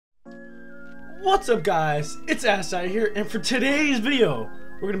What's up guys, it's Astyar here, and for today's video,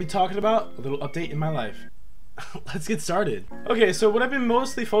 we're going to be talking about a little update in my life. Let's get started. Okay, so what I've been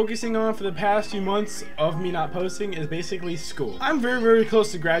mostly focusing on for the past few months of me not posting is basically school. I'm very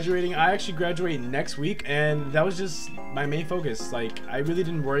close to graduating. I actually graduate next week, and that was just my main focus. Like, I really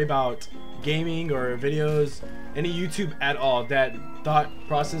didn't worry about gaming or videos, any YouTube at all. That thought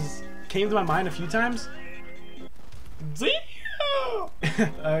process came to my mind a few times.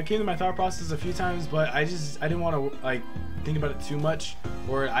 Came to my thought process a few times, but I didn't want to like think about it too much,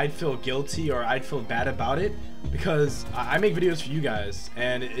 or I'd feel guilty or I'd feel bad about it, because I make videos for you guys,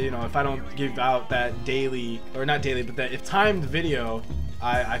 and you know, if I don't give out that daily, or not daily, but that if timed video,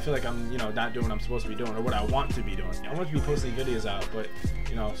 I feel like I'm, you know, not doing what I'm supposed to be doing or what I want to be doing. I want to be posting videos out, but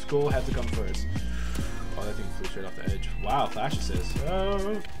you know, school had to come first. Oh, that thing flew straight off the edge. Wow, flash assist.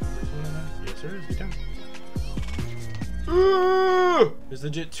 Oh, yes sir, good time. There's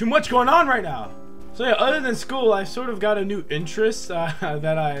legit too much going on right now. So yeah, other than school, I sort of got a new interest that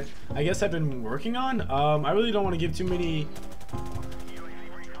I guess I've been working on. I really don't want to give too many.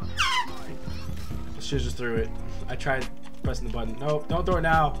 Shit, just threw it. I tried pressing the button. Nope, don't throw it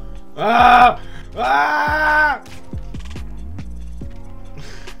now.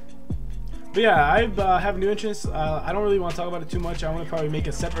 But yeah, I have a new interest. I don't really want to talk about it too much. I want to probably make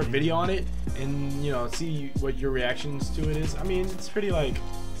a separate video on it and, you know, see what your reactions to it is. I mean, it's pretty, like,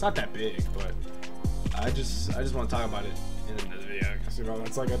 it's not that big, but I just want to talk about it in another video, because, you know,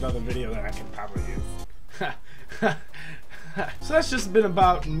 that's like another video that I can probably use. So that's just been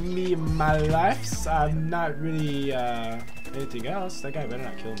about me and my life. I'm not really anything else. That guy better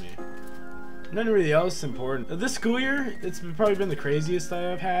not kill me. Nothing really else important. This school year, it's probably been the craziest that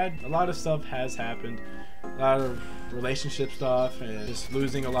I've had. A lot of stuff has happened. A lot of relationship stuff, and just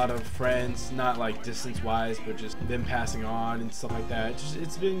losing a lot of friends, not like distance-wise, but just them passing on and stuff like that.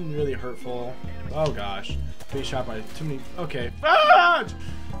 It's been really hurtful. Oh gosh. Being shot by too many. Okay. Ah!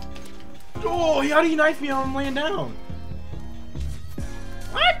 Oh, how do you knife me while I'm laying down?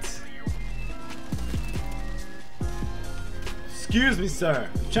 What? Excuse me, sir.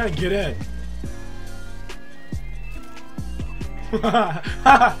 I'm trying to get in.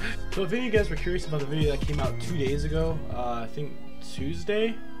 So if any of you guys were curious about the video that came out 2 days ago, I think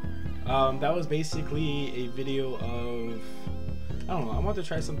Tuesday, that was basically a video of, I don't know, I wanted to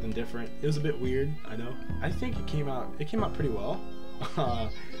try something different. It was a bit weird, I know. I think it came out pretty well.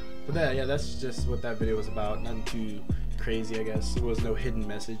 But yeah, that's just what that video was about. Nothing too crazy, I guess. There was no hidden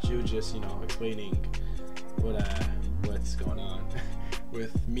message. It was just, you know, explaining what's going on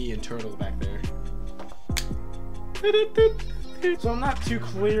with me and Turtle back there. So I'm not too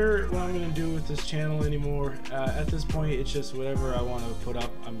clear what I'm gonna do with this channel anymore. At this point, it's just whatever I want to put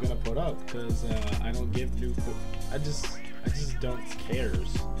up, I'm gonna put up, because I don't give new. I just don't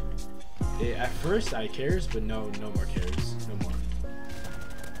cares. At first I cares, but no more cares, no more.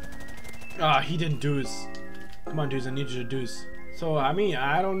 Ah, he didn't deuce. Come on, dudes, I need you to deuce. So I mean,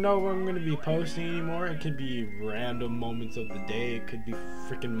 I don't know what I'm gonna be posting anymore. It could be random moments of the day. It could be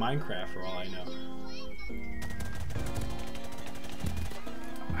freaking Minecraft for all I know.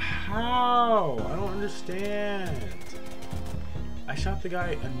 How? I don't understand. I shot the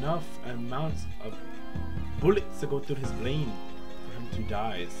guy enough amounts of bullets to go through his brain for him to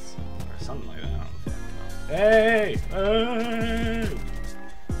die, or something like that. Hey! Hey!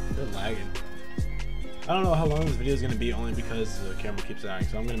 They're lagging. I don't know how long this video is going to be, only because the camera keeps dying,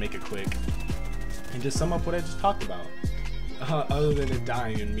 so I'm going to make it quick and just sum up what I just talked about. Other than it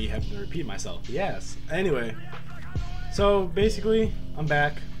dying and me having to repeat myself. Yes. Anyway, so basically, I'm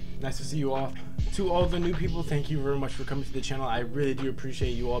back. Nice to see you all. To all the new people, thank you very much for coming to the channel. I really do appreciate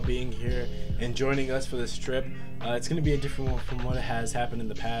you all being here and joining us for this trip. It's going to be a different one from what has happened in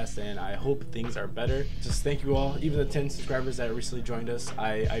the past, and I hope things are better. Just thank you all. Even the 10 subscribers that recently joined us,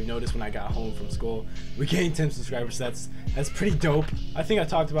 I noticed when I got home from school, we gained 10 subscribers. That's pretty dope. I think I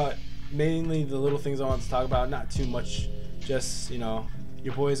talked about mainly the little things I wanted to talk about, not too much. Just, you know,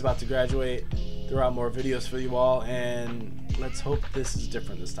 your boy's about to graduate, throw out more videos for you all, and let's hope this is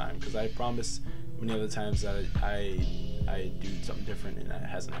different this time, because I promise many other times that I do something different and that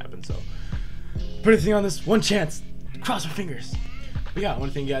hasn't happened. So put everything on this one chance. Cross my fingers. But yeah, I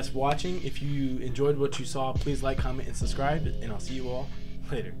want to thank you guys for watching. If you enjoyed what you saw, please like, comment, and subscribe, and I'll see you all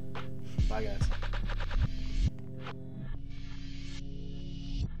later. Bye guys.